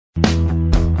Morning,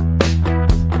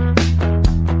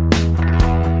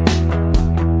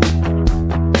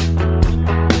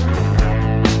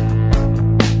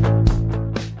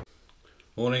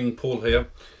 Paul here.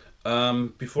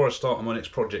 Before I start on my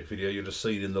next project video, you'll have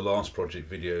seen in the last project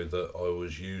video that I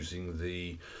was using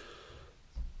the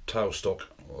tailstock,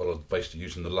 or basically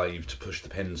using the lathe to push the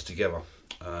pens together,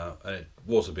 and it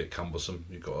was a bit cumbersome.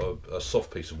 You've got a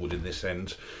soft piece of wood in this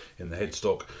end in the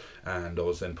headstock, and I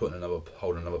was then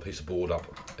holding another piece of board up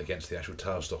against the actual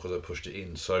tailstock as I pushed it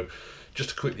in. So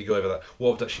just to quickly go over that,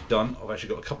 what I've actually done, I've actually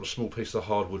got a couple of small pieces of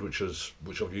hardwood which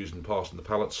I've used in the past in the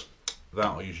pallets. That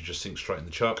I usually just sink straight in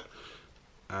the chuck,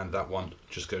 and that one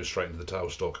just goes straight into the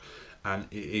tailstock, and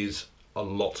it is a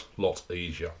lot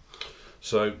easier.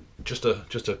 So just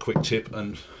a quick tip,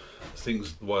 and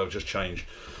things the way I've just changed.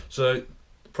 So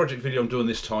the project video I'm doing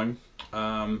this time,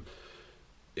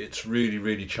 it's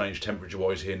really changed temperature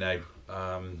wise here now.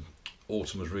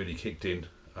 Autumn has really kicked in,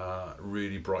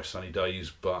 really bright sunny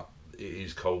days, but it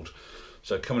is cold.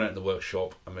 So coming out in the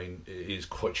workshop, I mean, it is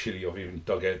quite chilly. I've even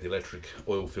dug out the electric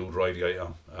oil-filled radiator.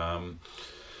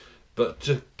 But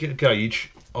to get a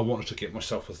gauge, I wanted to get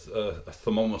myself a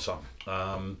thermometer.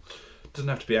 Doesn't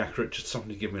have to be accurate, just something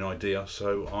to give me an idea.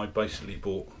 So I basically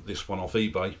bought this one off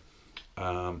eBay.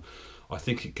 I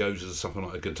think it goes as something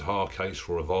like a guitar case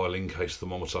or a violin case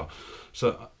thermometer.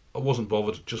 So I wasn't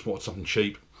bothered, just wanted something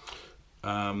cheap.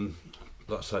 Like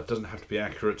I said, it doesn't have to be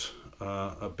accurate.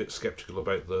 A bit sceptical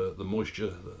about the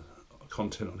moisture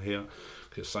content on here,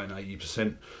 because it's saying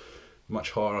 80%,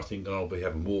 much higher I think than I'll be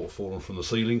having water falling from the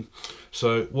ceiling.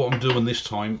 So what I'm doing this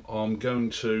time, I'm going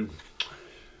to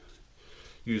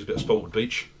use a bit of spalted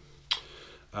beech,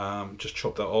 just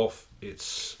chop that off.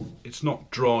 It's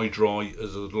not dry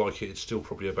as I'd like it, it's still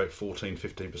probably about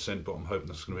 14-15%, but I'm hoping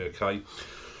that's going to be okay.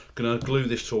 Going to glue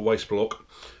this to a waste block,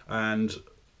 and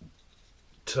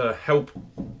to help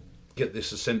get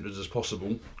this as centered as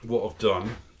possible, what I've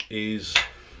done is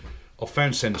I've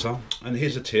found center, and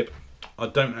here's a tip. I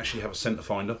don't actually have a center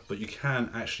finder, but you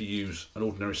can actually use an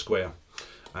ordinary square,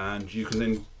 and you can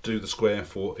then do the square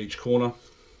for each corner.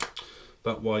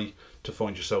 That way, to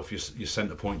find yourself your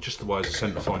center point, just the way as a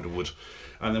center finder would.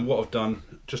 And then what I've done,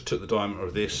 just took the diameter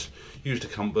of this, used a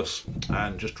compass,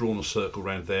 and just drawn a circle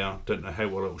around there. Don't know how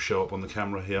well it will show up on the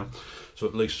camera here. So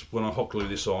at least when I hot glue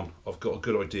this on, I've got a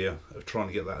good idea of trying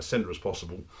to get that as centre as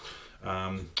possible.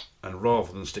 And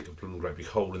rather than stick a great big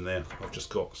hole in there, I've just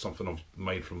got something I've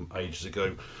made from ages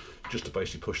ago, just to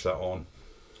basically push that on.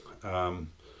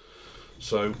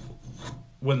 So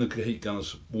when the heat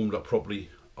gun's warmed up properly,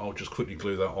 I'll just quickly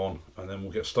glue that on, and then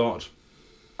we'll get started.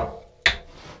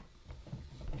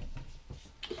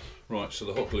 Right, so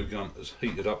the hot glue gun has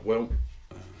heated up well.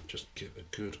 Just get a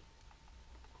good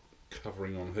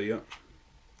covering on here.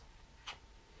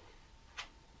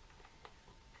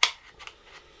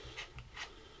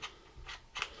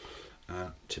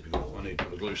 And typical, I need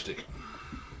a glue stick.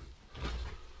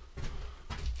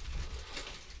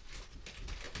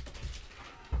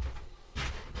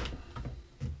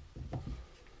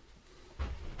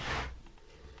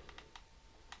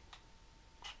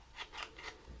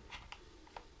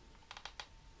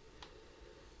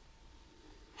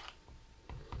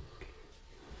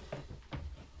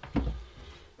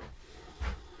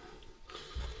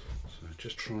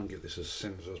 Just try and get this as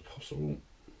centered as possible.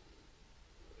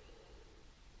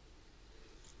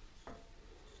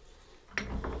 I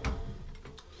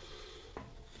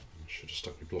should have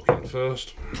stuck my block in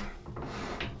first.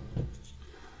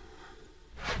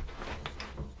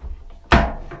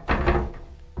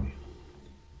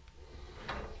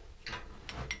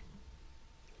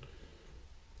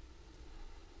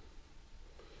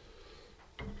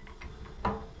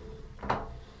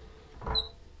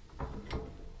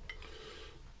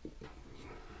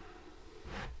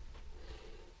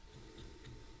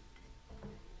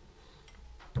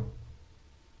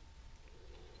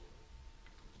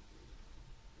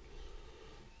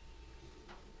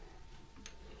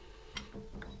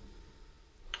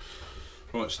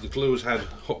 Right, so the glue has had,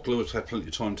 hot glue has had plenty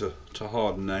of time to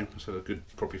harden now. It's had a good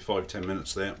probably 5-10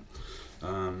 minutes there.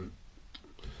 And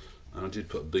I did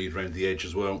put a bead around the edge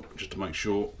as well, just to make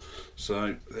sure.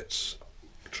 So let's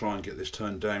try and get this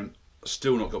turned down.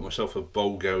 Still not got myself a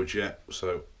bowl gouge yet,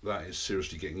 so that is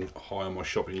seriously getting high on my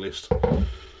shopping list.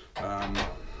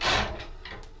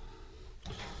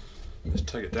 Let's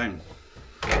take it down.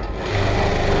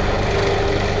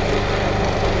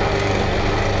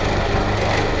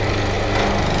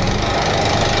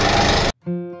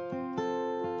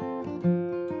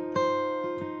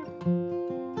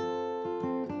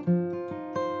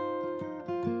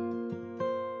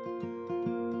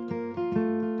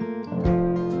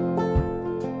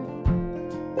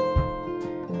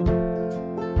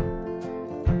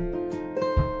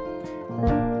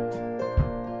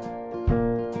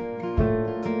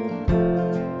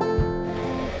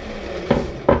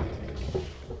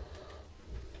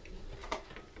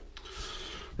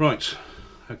 Right,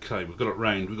 okay, we've got it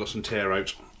round, we've got some tear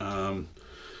out,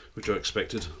 which I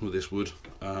expected with this wood.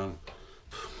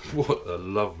 What a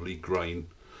lovely grain.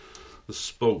 The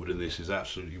spalted in this is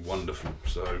absolutely wonderful.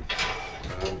 So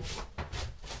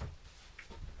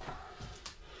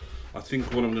I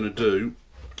think what I'm going to do,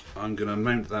 I'm going to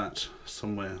mount that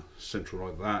somewhere central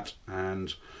like that,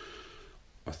 and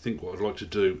I think what I'd like to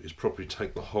do is probably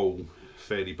take the hole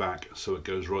fairly back so it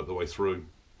goes right the way through,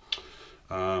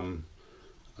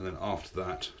 and then after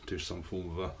that do some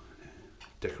form of a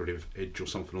decorative edge or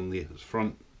something on the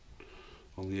front,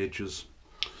 on the edges.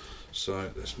 So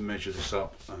let's measure this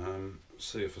up,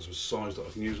 see if there's a size that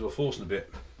I can use with a forcing a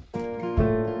bit.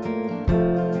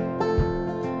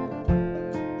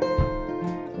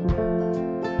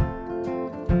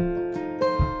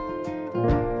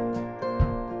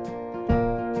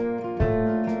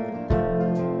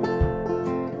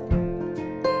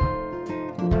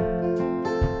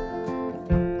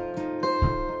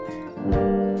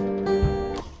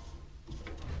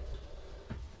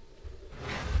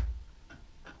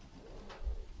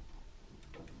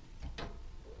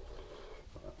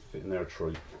 Fit in there a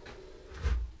treat.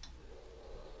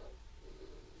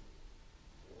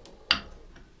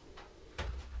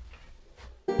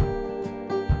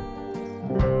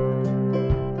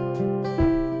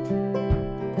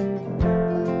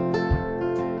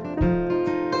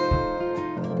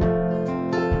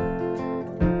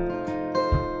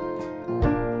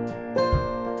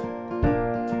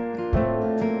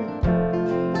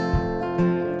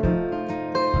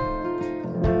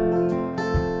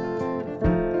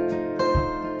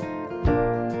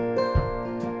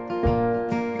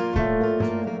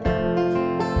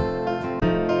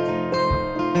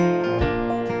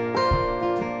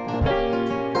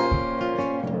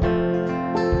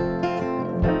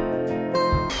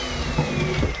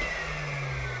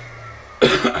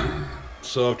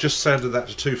 So I've just sanded that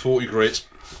to 240 grit,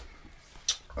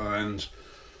 and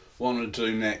what I'm going to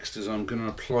do next is I'm going to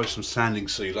apply some sanding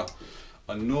sealer.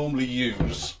 I normally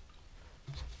use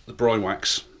the brine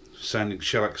wax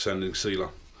shellac sanding sealer.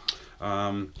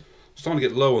 Starting to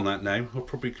get low on that now.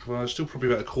 There's still probably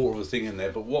about a quarter of the thing in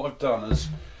there, but what I've done is,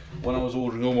 when I was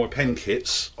ordering all my pen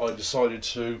kits, I decided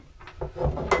to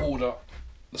order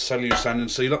the cellulose sanding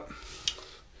sealer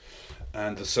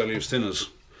and the cellulose thinners.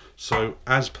 So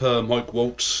as per Mike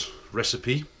Walt's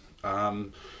recipe,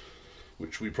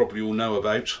 which we probably all know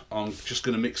about, I'm just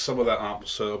going to mix some of that up.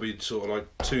 So it'll be sort of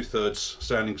like 2/3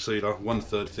 sanding sealer,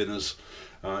 1/3 thinners.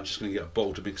 Just going to get a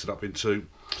bowl to mix it up into,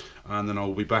 and then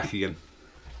I'll be back again.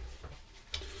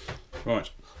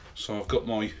 Right, so I've got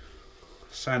my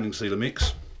sanding sealer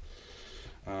mix.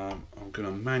 I'm going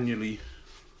to manually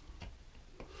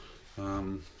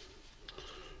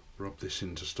rub this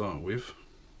in to start with.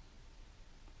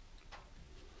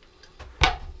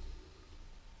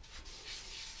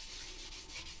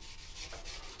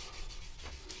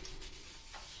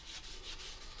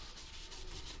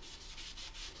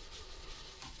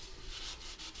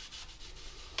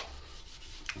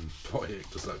 Boy,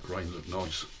 does that grain look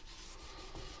nice.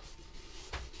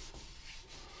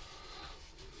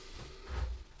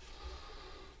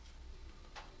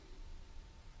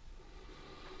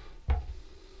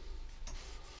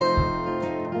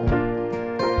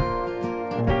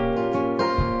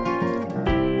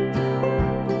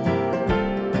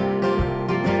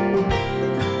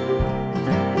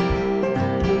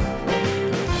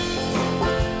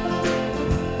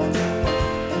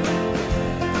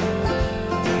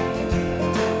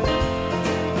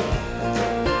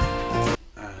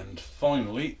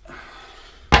 Finally,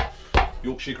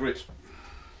 Yorkshire Grit.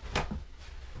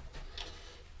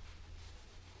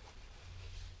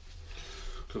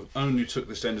 So I've only took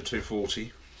this down to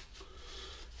 240.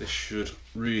 This should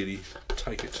really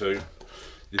take it to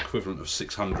the equivalent of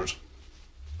 600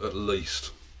 at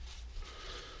least.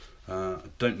 I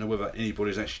don't know whether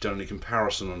anybody's actually done any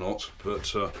comparison or not, but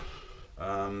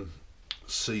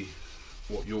see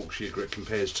what Yorkshire Grit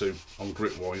compares to on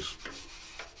grit wise.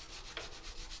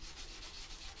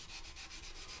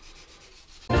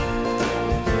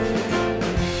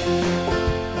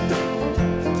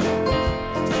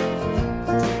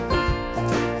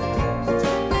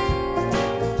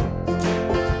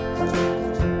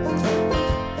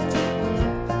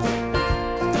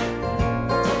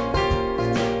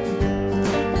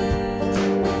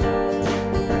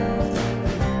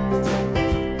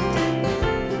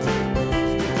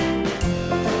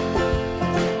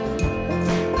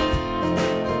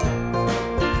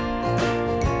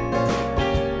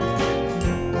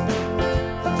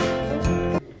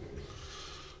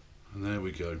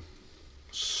 Go,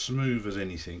 smooth as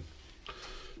anything.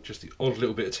 just the odd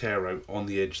little bit of tear out on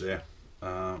the edge there,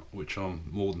 which I'm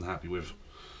more than happy with.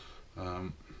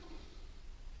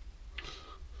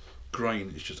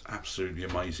 Grain is just absolutely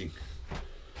amazing.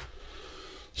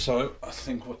 So I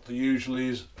think what the usual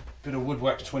is a bit of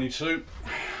Woodwax22.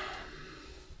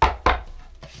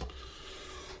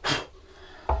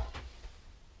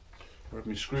 Where have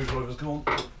my screwdrivers gone?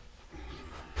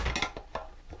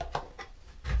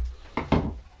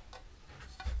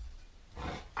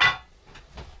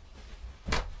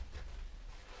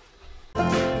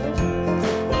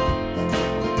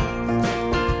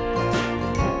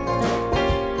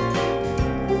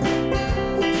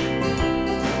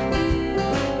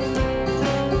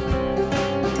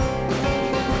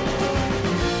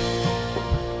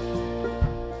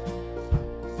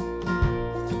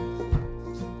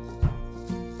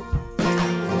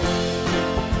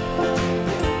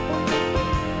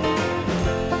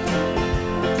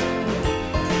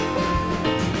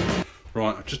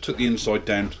 Right, I've just took the inside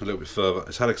down a little bit further.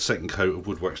 It's had a second coat of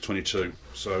Woodwax22,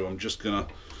 so I'm just going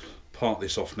to part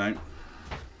this off now.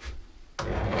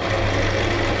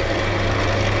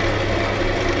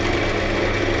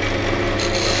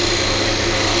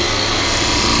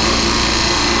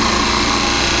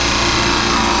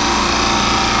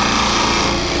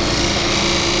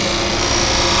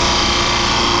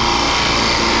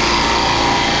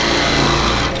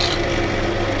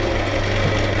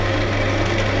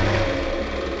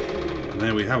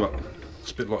 There we have it.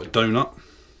 It's a bit like a donut.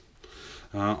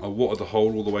 I watered the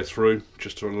hole all the way through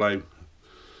just to allow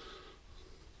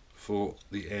for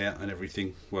the air and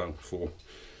everything, well, for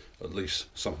at least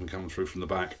something coming through from the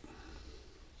back.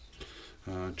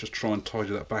 Just try and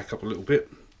tidy that back up a little bit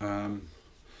and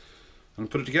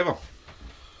put it together.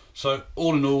 So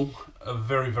all in all, a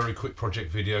very quick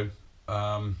project video.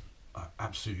 I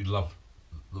absolutely love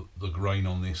the grain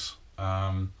on this.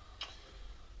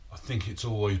 I think it's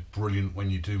always brilliant when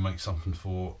you do make something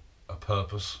for a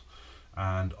purpose,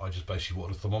 and I just basically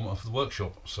wanted a thermometer for the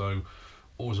workshop. So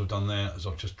all I've done there is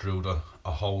I've just drilled a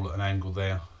hole at an angle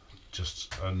there,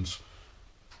 and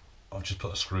I've just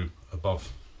put a screw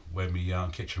above where my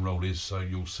kitchen roll is, so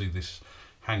you'll see this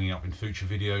hanging up in future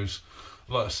videos.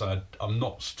 Like I said, I'm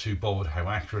not too bothered how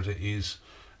accurate it is.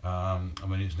 I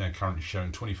mean, it's now currently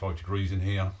showing 25 degrees in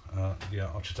here. Yeah,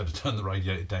 I've just had to turn the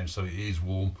radiator down so it is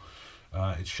warm.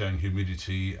 It's showing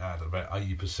humidity at about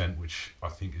 80%, which I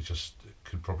think is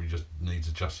could probably just needs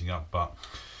adjusting up, but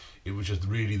it was just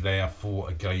really there for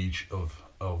a gauge of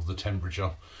the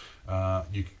temperature.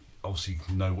 You obviously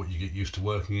know what you get used to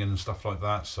working in and stuff like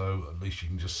that, so at least you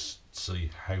can just see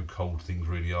how cold things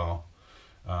really are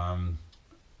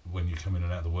when you come in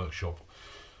and out of the workshop.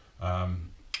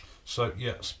 So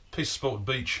yeah, it's a piece of spalted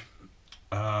beech,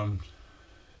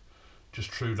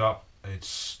 just trued up.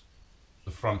 The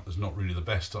front is not really the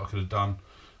best that I could have done.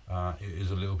 It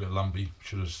is a little bit lumpy.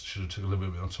 Should have took a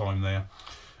little bit of time there.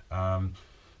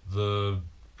 The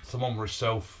thermometer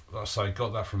itself, like I say,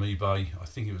 got that from eBay. I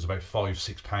think it was about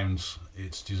 £5–6.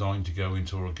 It's designed to go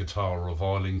into a guitar or a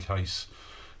violin case.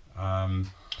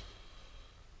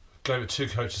 Gave it 2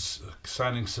 coats of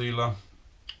sanding sealer.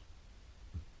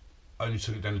 Only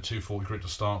took it down to 240 grit to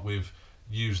start with.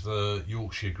 Used the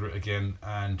Yorkshire Grit again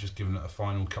and just given it a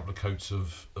final couple of coats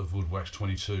of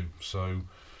Woodwax22. So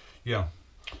yeah,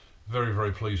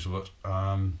 very pleased with it.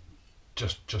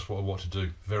 Just what I want to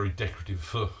do. Very decorative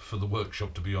for the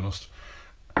workshop, to be honest.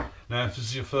 Now, if this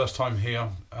is your first time here,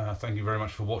 thank you very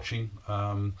much for watching.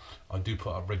 I do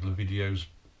put up regular videos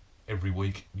every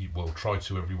week, well, try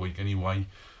to every week anyway,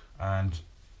 and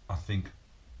I think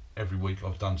every week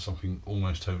I've done something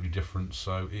almost totally different,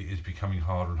 so it is becoming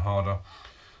harder and harder.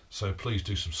 So please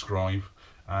do subscribe,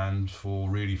 and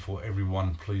for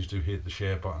everyone, please do hit the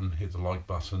share button, hit the like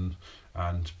button,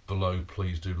 and below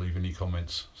please do leave any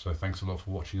comments. So thanks a lot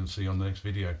for watching, and see you on the next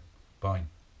video. Bye.